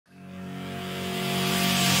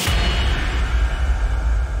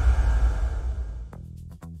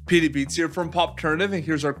PD Beats here from Popternative, and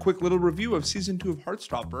here's our quick little review of Season 2 of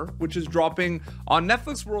Heartstopper, which is dropping on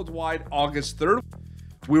Netflix worldwide August 3rd.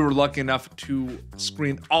 We were lucky enough to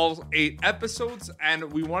screen all 8 episodes, and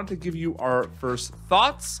we wanted to give you our first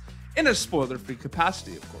thoughts in a spoiler-free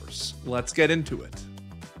capacity, of course. Let's get into it.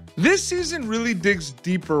 This season really digs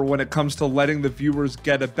deeper when it comes to letting the viewers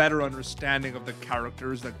get a better understanding of the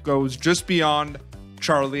characters that goes just beyond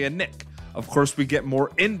Charlie and Nick. Of course, we get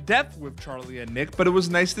more in-depth with Charlie and Nick, but it was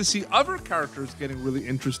nice to see other characters getting really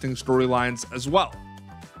interesting storylines as well.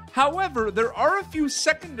 However, there are a few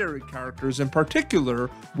secondary characters in particular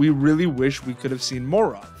we really wish we could have seen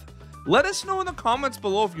more of. Let us know in the comments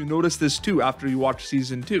below if you noticed this too after you watch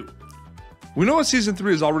Season 2. We know that Season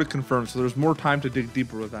 3 is already confirmed, so there's more time to dig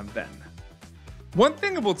deeper with them then. One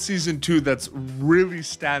thing about Season 2 that's really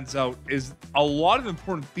stands out is a lot of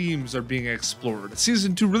important themes are being explored.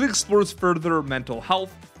 Season 2 really explores further mental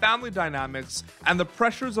health, family dynamics, and the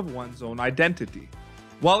pressures of one's own identity.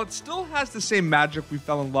 While it still has the same magic we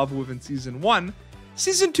fell in love with in Season 1,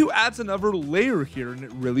 Season 2 adds another layer here and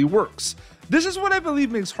it really works. This is what I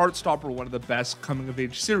believe makes Heartstopper one of the best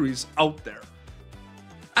coming-of-age series out there.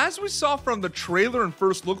 As we saw from the trailer and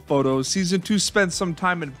first look photos, Season 2 spends some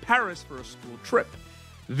time in Paris for a school trip.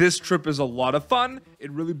 This trip is a lot of fun. It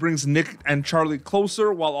really brings Nick and Charlie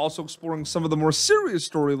closer while also exploring some of the more serious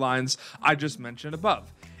storylines I just mentioned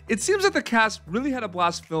above. It seems that the cast really had a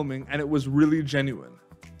blast filming and it was really genuine.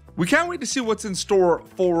 We can't wait to see what's in store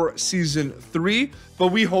for Season 3, but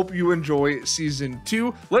we hope you enjoy Season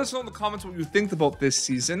 2. Let us know in the comments what you think about this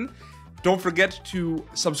season. Don't forget to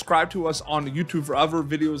subscribe to us on YouTube for other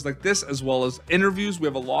videos like this, as well as interviews. We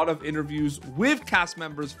have a lot of interviews with cast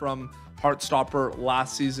members from Heartstopper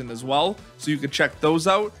last season as well, so you can check those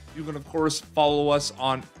out. You can, of course, follow us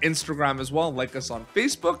on Instagram as well, like us on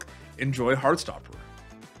Facebook. Enjoy Heartstopper.